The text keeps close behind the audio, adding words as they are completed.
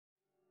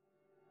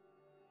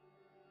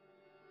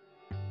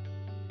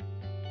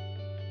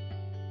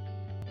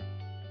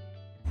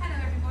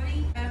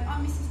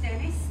I'm Mrs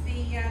Dennis,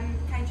 the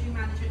catering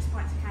manager at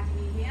Spikes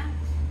Academy here.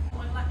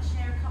 I'd like to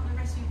share a couple of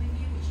recipes with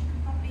you which you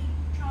can probably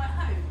try at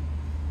home.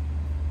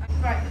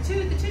 Right, the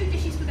two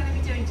dishes we're going to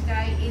be doing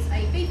today is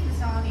a beef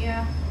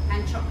lasagna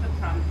and chocolate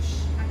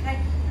crunch.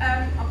 Okay,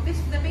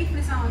 the beef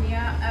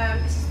lasagna,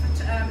 this is for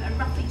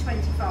roughly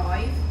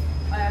 25.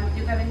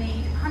 You're going to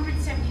need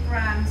 170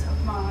 grams of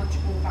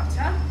margarine or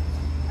butter,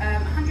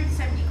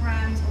 170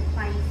 grams of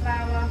plain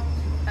flour,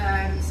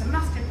 some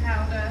mustard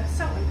powder,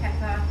 salt and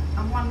pepper,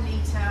 and 1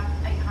 litre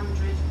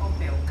 800 of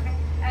milk. Okay.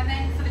 And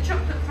then for the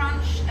chocolate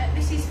crunch,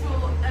 this is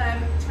for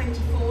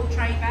 24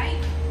 tray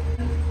bake.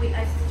 We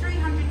have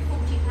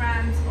 340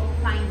 grams of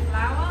plain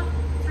flour,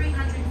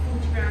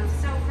 340 grams of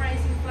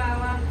self-raising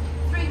flour,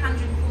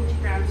 340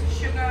 grams of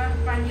sugar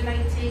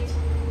granulated,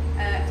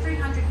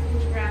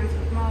 340 grams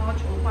of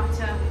margarine or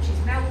butter which is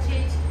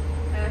melted,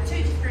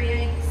 2 to 3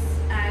 eggs,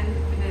 and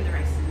vanilla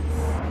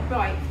essence.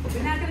 Right,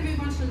 we're now going to move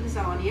on to the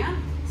lasagna.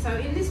 So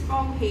in this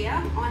bowl here,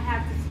 I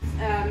have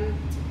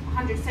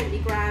 170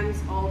 grams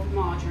of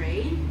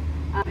margarine,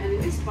 and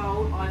in this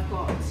bowl I've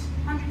got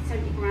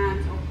 170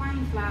 grams of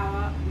plain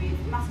flour with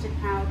mustard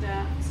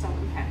powder, salt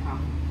and pepper.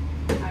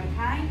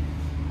 Okay,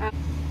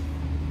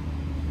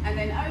 and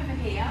then over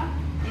here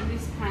in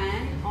this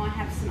pan I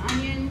have some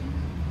onion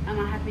and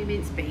I have my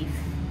minced beef.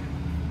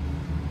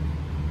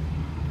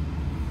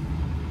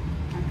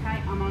 Okay,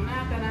 and I'm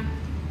now going to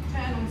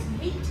turn on some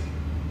heat.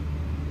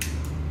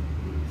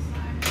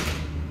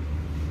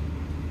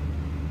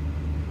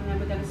 And then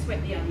we're going to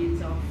sweat the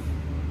onions off.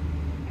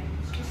 Okay.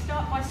 So you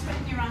start by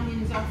sweating your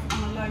onions off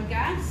on a low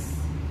gas,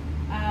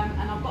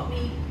 and I've got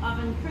the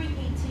oven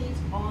preheated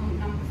on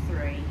number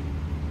 3.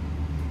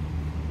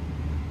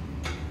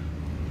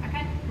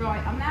 Okay,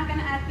 right, I'm now going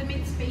to add the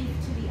minced beef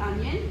to the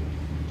onion.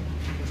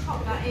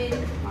 Pop that in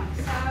like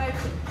so.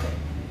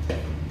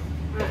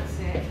 That's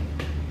it.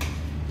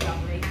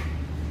 Lovely.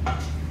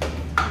 Right,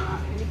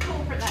 I'm going to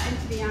incorporate that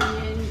into the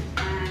onion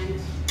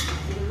and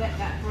we'll let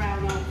that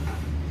brown off.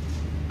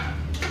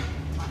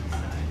 Like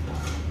so.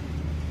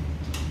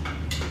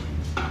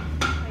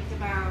 Take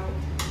about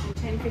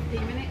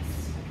 10-15 minutes.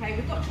 Okay,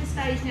 we've got to the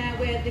stage now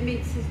where the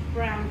mince has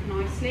browned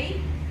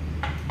nicely.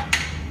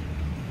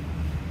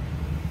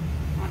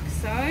 Like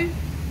so.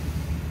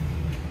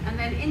 And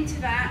then into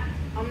that,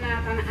 I'm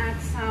now going to add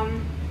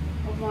some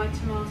of my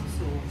tomato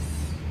sauce.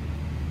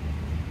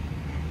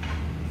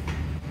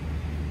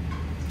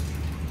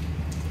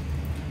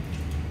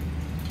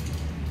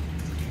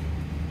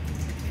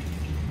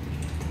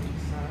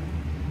 So,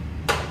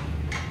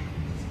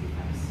 just give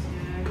that a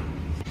stir.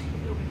 A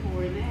little bit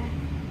more in there.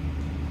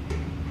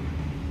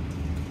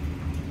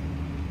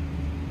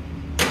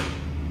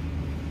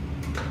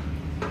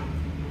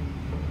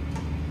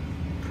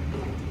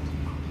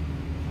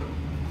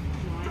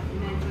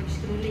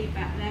 Leave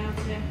that now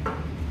to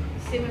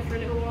simmer for a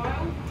little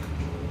while.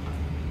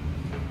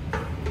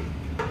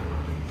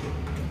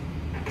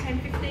 About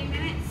 10-15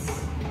 minutes.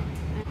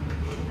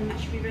 And that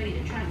should be ready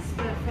to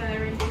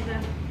transfer into the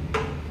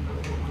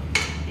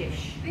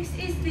dish. This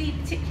is the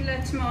particular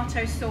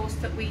tomato sauce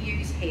that we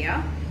use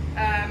here.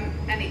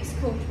 And it's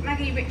called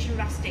Maggi Rich and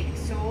Rustic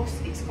sauce.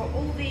 It's got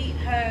all the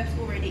herbs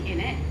already in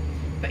it.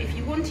 But if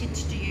you wanted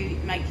to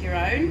make your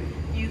own,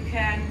 you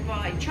can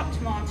buy chopped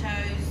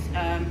tomatoes,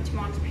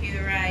 tomato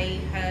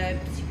puree,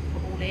 herbs, you can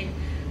put all in.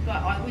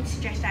 But I would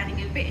suggest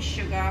adding a bit of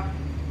sugar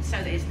so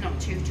that it's not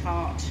too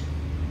tart.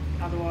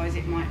 Otherwise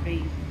it might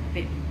be a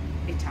bit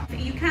tough.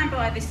 You can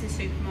buy this in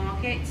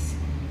supermarkets,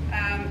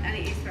 and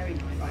it is very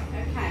nice.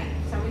 Right, okay,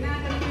 so we're now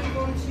going to move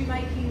on to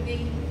making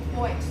the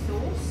white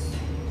sauce.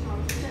 So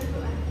I'm just going to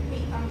put that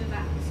heat under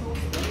that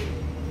saucepan,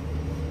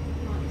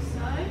 like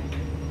so.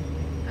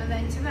 And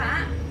then to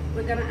that,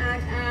 we're going to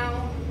add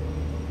our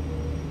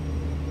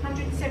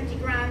 170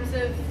 grams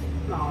of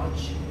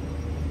margarine.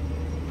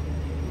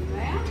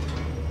 There,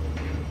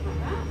 like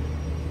that.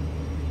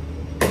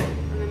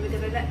 And then we're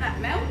going to let that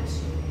melt.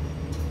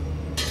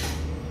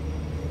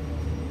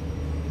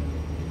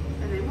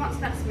 And then once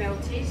that's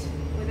melted,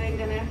 we're then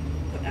going to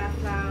put our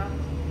flour,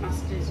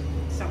 mustard,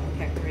 salt and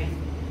pepper in.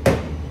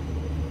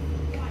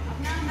 Right,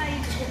 I've now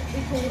made what we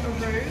call a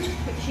roux,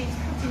 which is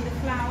putting the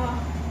flour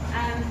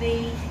and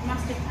the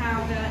mustard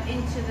powder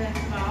into the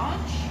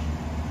margarine.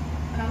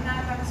 And I'm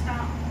now going to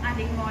start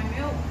adding my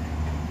milk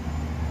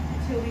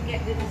until we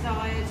get the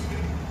desired.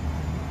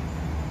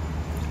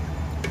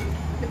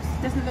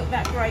 Doesn't look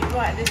that great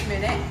right at this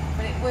minute,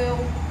 but it will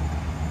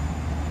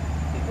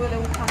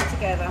all come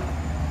together.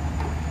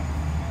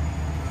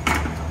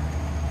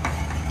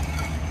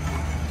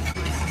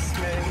 Nice and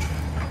smooth.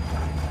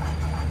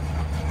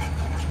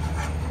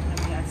 Let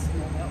me add some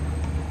more milk.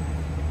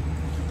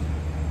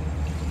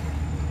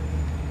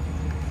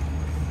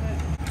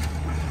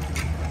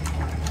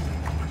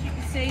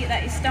 See,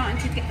 that is starting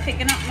to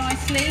thicken up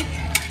nicely.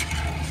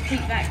 Just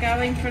keep that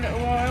going for a little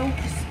while.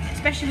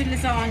 Especially with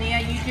lasagna,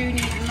 you do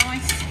need a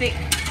nice thick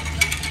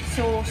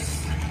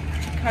sauce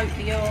to coat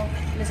your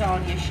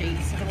lasagna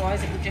sheets,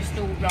 otherwise it will just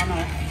all run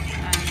off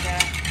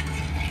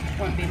and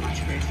won't be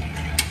much good.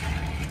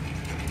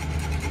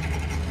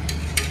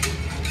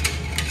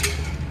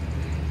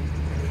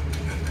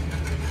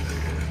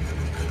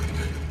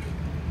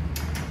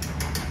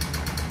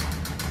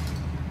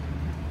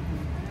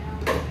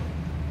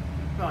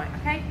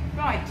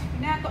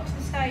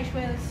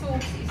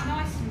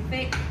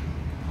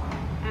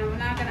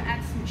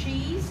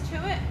 cheese to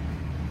it.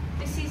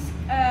 This is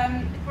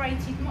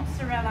grated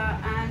mozzarella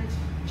and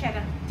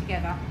cheddar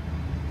together,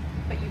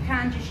 but you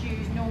can just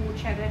use normal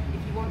cheddar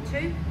if you want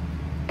to.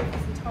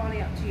 It's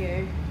entirely up to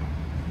you.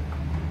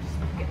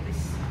 Just get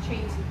this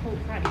cheese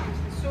incorporated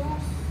into the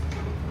sauce.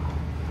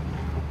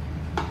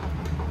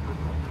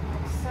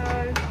 So,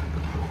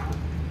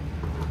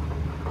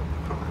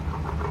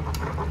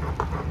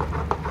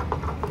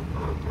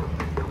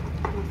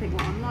 I think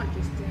what I might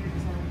just do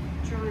is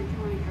I'll try and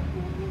drop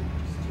more water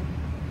just to.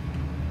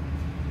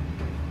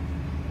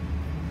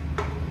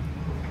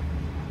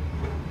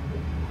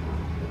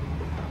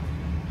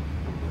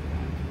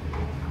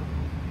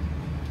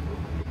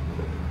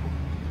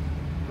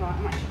 Right,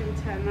 I'm actually going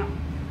to turn that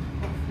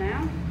off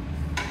now,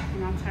 and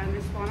I'll turn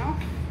this one off.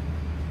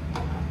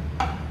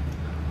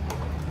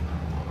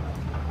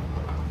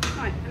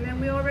 Right, and then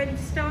we are ready to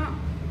start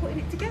putting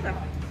it together.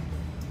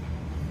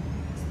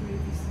 Let's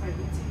move this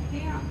over to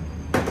here.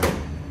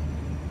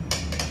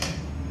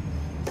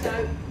 So,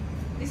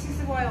 this is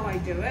the way I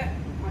do it.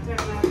 I don't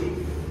know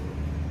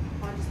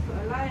if I just put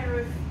a layer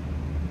of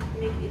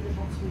meat in the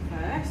bottom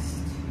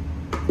first.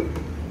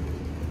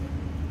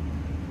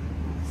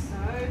 Like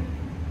so.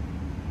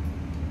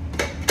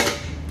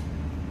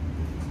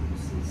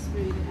 Just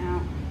smooth it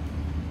out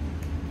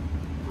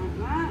like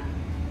that.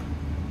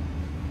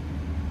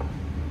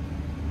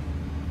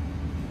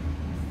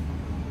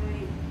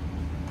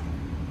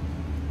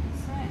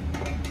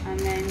 And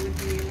then with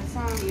the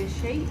lasagna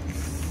sheets,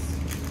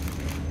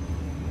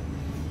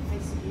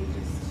 basically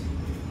just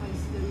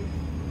place them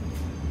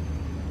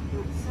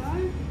like so.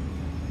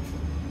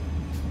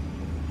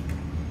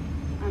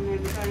 And then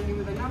we're going in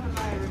with another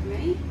layer of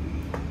meat.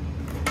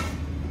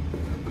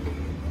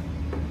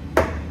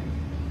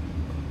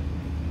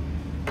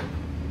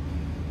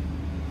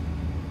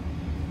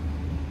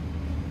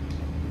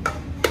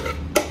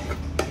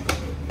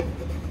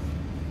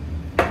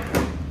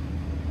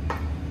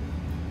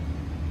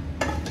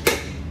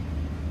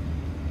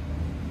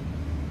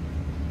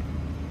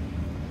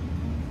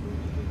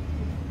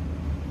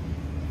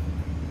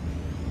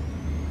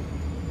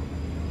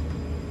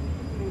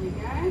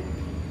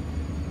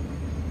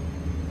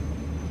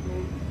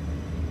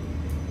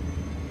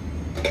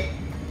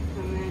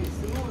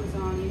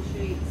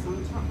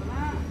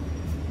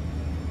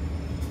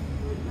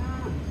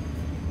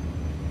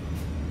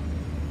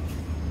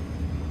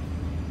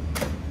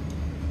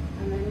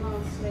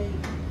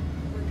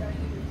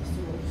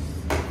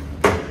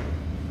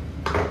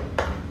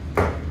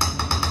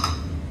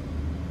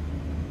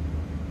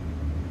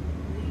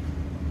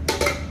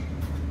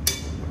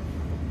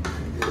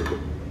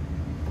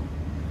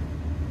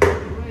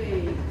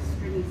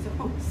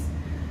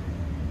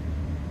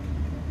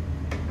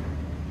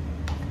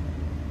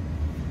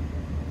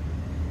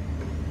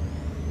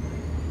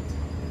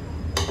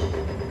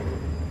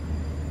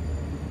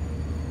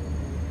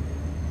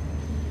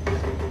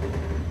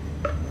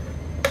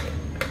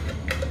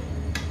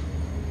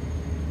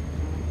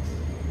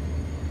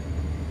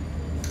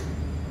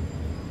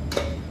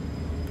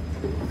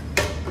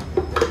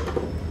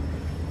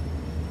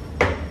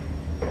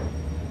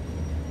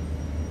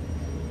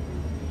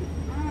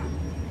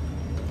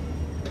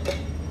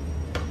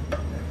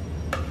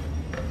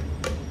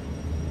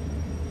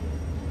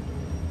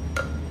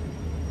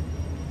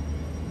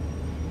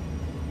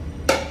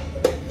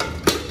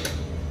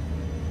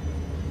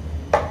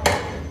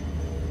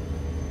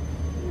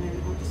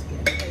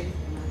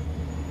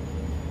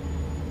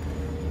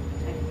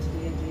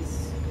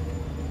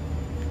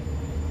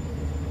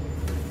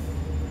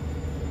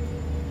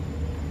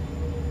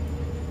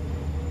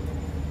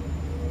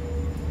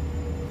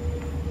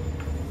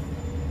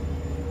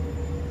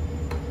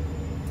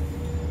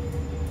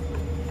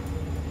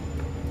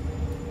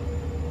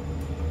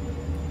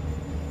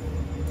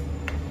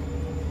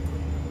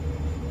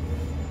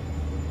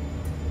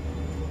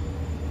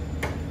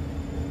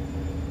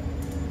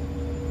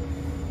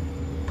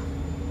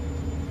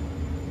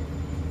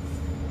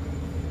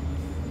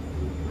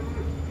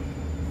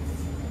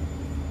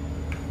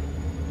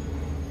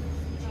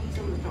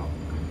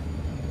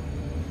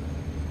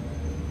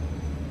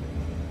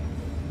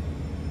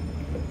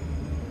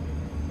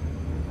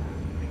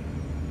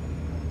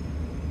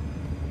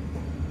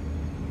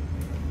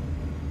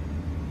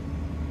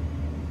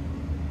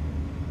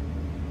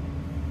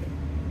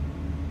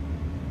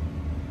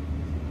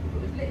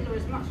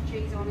 Much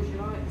cheese on as you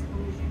like, as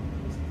long as you,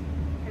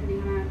 depending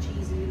on how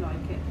cheesy you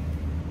like it.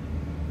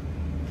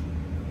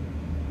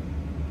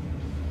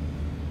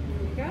 There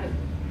we go.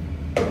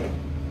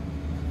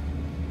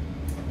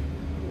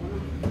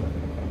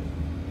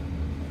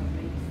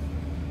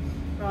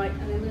 Right,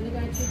 and then we're going to go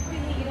into a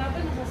preheated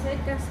oven, as I said,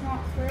 gas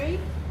mark 3.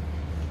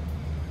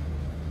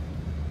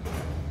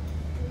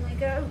 There we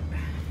go.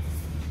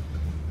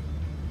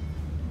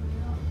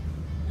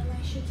 And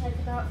they should take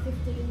about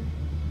 15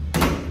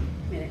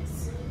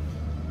 minutes.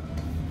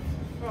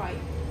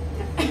 Right,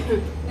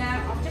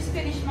 now I've just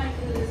finished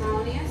making the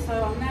lasagna,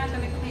 so I'm now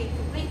going to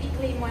completely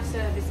clean my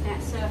surface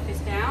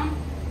down,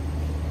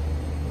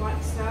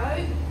 like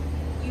so.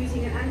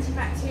 using an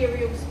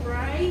antibacterial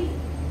spray.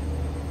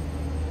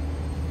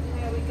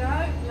 There we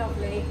go,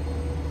 lovely.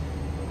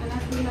 And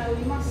as we know,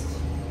 we must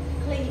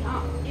clean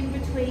up in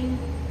between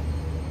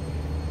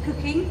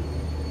cooking,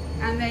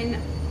 and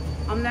then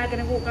I'm now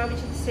going to walk over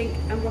to the sink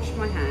and wash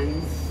my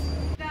hands.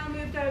 Now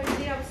moved over to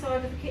the other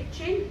side of the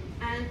kitchen,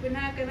 and we're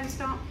now going to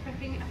start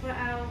prepping for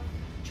our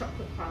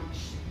chocolate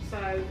crunch.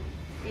 So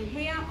in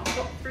here I've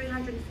got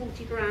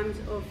 340 grams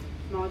of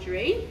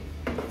margarine,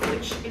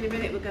 which in a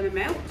minute we're going to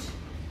melt.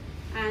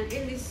 And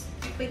in this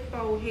big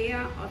bowl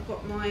here I've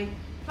got my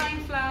plain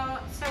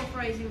flour,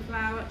 self-raising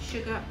flour,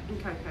 sugar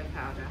and cocoa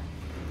powder.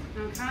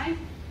 Okay,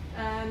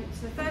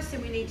 so the first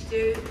thing we need to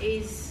do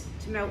is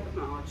to melt the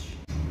marge.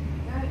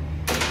 There we go.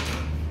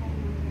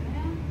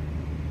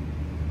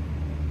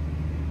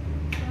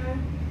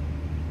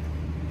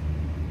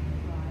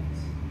 Right,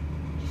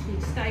 just need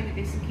to stay with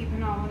this and keep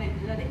an eye on it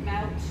and let it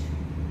melt.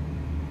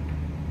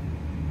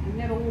 And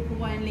never walk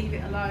away and leave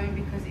it alone,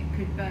 because it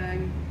could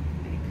burn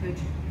and it could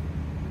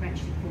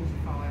eventually cause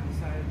a fire.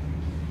 So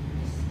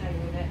just stay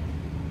with it.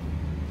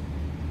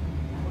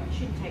 It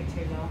shouldn't take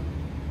too long.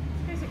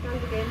 Suppose it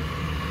goes again.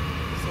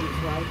 It seems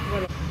well.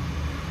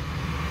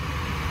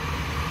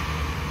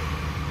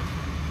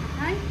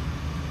 Okay.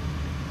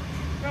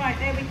 Right,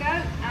 there we go.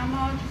 Our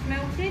marge is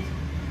melted.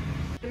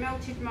 The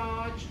melted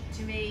marge,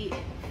 to me,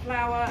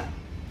 flour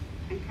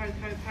and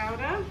cocoa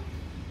powder,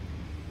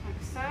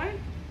 like so.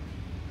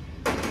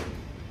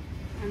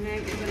 And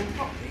then we're going to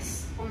pop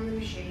this on the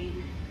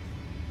machine.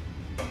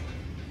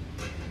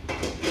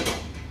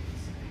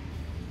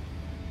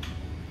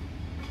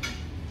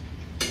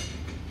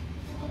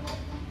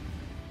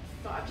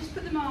 I've just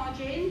put the marge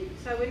in,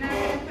 so we're now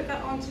going to put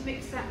that on to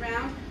mix that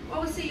round.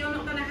 Obviously you're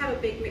not going to have a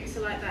big mixer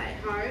like that at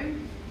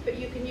home, but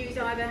you can use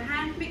either a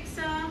hand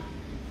mixer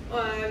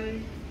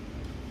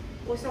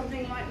or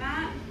something like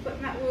that,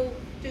 but that will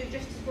do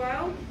just as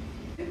well.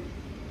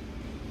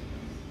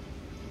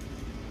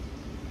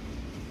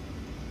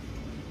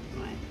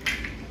 Right.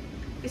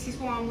 This is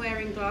why I'm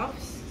wearing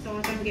gloves, so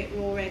I don't get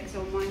raw eggs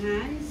on my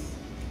hands.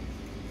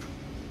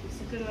 It's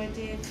a good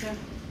idea to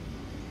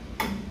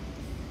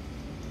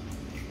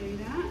do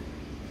that.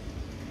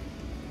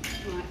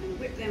 Right, and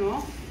whip them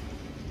off.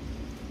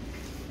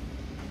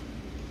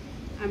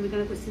 And we're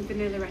going to put some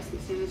vanilla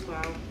essence in as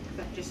well.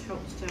 That just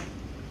helps to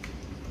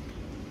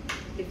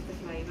lift the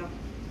flavour.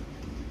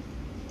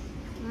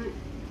 Right,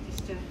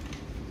 just a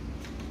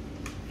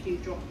few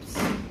drops.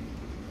 Okay,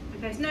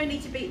 there's no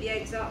need to beat the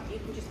eggs up. You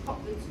can just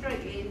pop them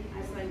straight in,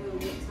 as they will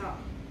mix up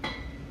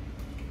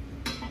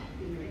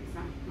in the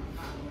mixer, like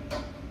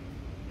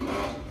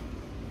that.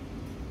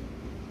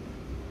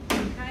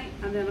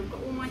 And then I've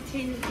got all my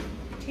tin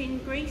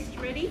greased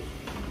ready.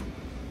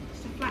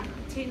 Just a flat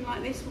tin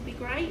like this will be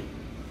great.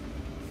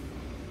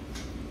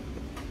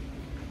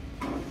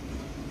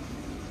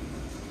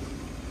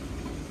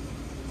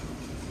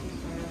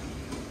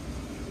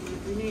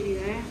 We're nearly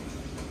there.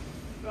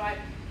 Right,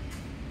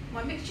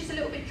 my mixture's a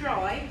little bit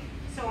dry,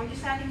 so I'm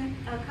just adding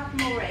a couple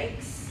more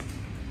eggs.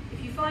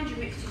 If you find your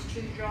mixture's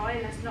too dry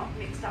and that's not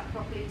mixed up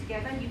properly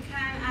together, you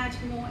can add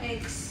more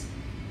eggs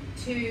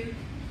to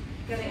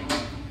get it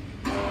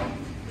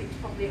mixed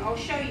properly. I'll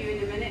show you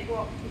in a minute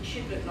what it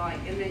should look like,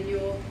 and then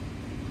you'll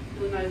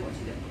know what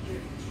to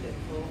look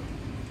for.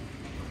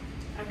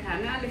 Okay,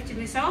 I'm now lifting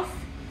this off,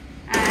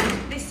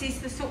 and this is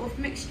the sort of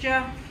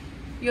mixture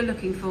you're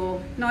looking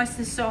for. Nice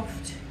and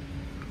soft.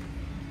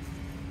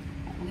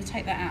 I'm going to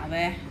take that out of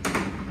there.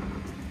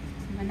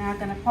 And we're now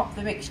going to pop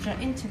the mixture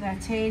into their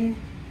tin,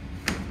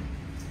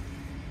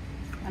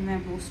 and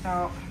then we'll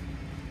start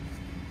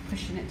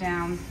pushing it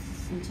down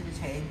into the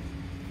tin,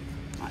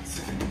 like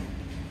so.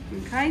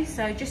 Okay,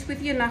 so just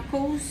with your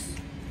knuckles,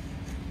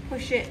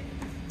 push it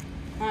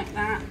like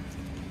that,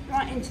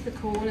 right into the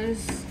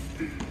corners.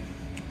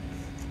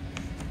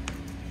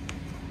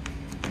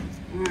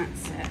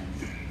 That's it.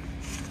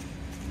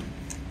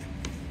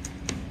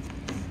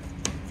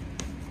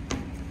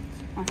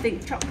 I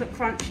think chocolate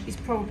crunch is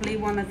probably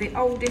one of the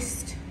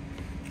oldest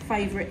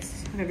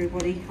favourites of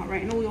everybody. I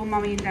reckon all your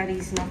mummy and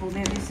daddies love all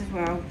this as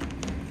well.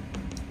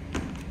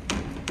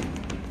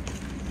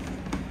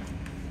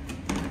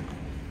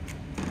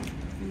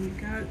 There you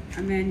go,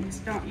 and then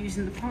start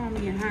using the palm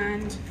of your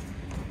hand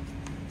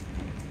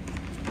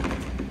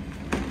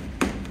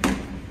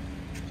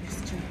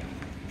just to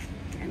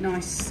get a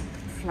nice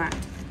flat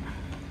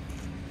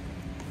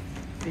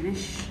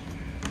finish.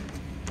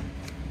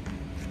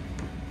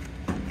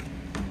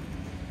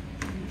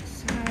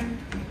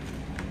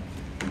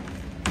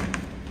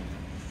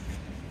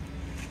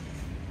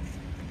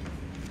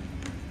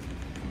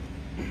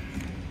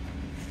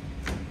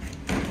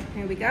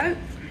 There we go.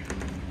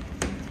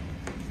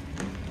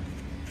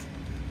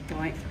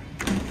 Right.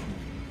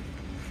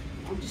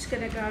 I'm just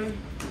going to go.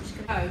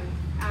 Our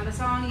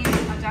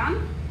lasagnas are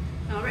done.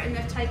 Now, I reckon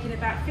they've taken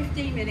about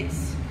 15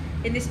 minutes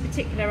in this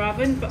particular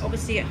oven, but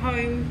obviously at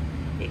home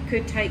it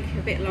could take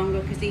a bit longer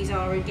because these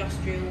are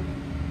industrial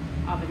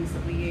ovens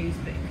that we use,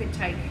 but it could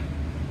take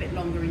a bit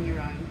longer in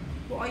your own.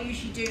 What I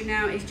usually do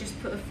now is just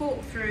put a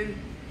fork through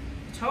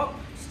the top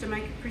just to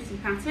make a pretty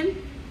pattern.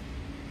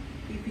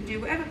 You can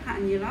do whatever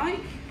pattern you like.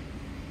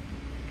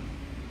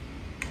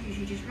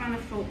 Usually just run a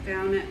fork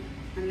down it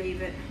and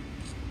leave it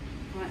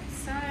like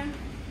so.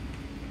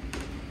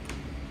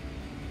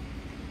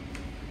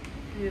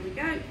 There we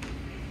go.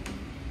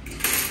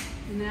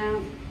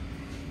 Now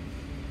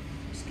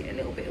just get a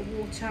little bit of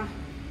water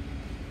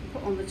and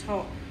put on the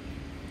top,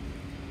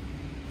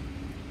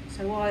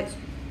 so while it's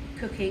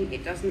cooking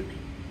it doesn't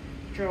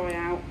dry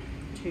out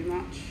too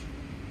much.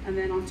 And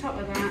then on top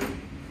of that,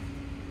 I'm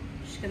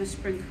just going to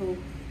sprinkle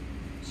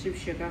some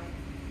sugar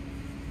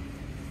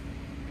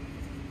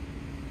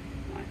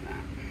like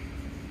that.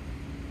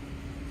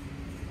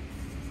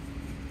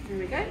 There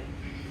we go.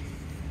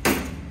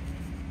 Okay,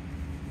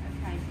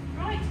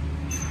 right.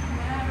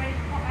 Now ready to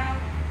pop our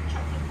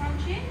chocolate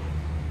crunch in,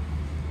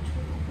 which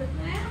we'll put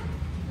there,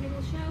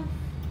 middle shelf.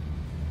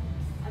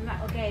 And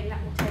that again, that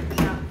will take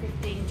about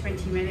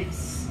 15-20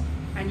 minutes.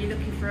 And you're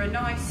looking for a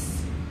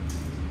nice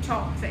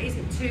top that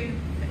isn't too,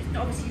 it's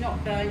obviously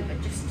not burnt,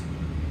 but just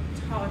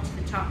hard to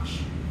the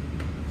touch,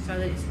 so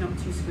that it's not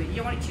too squidgy. You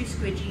don't want it too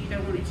squidgy, you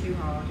don't want it too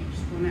hard, you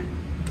just want it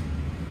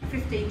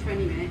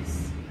 15-20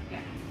 minutes.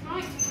 Yeah.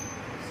 Right,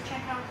 let's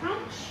check our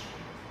crunch.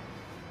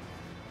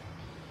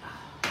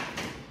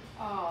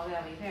 Oh,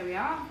 there we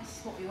are. This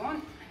is what we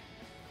want.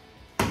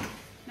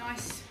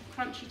 Nice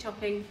crunchy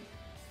topping,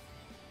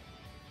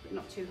 but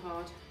not too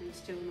hard, and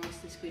still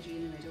nice and squidgy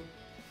in the middle.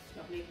 It's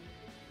lovely.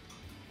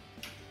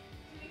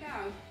 Here we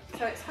go.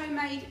 So it's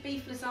homemade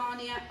beef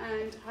lasagna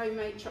and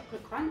homemade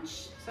chocolate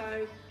crunch.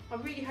 So I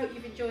really hope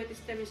you've enjoyed this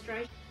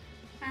demonstration,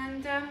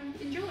 and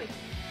enjoy.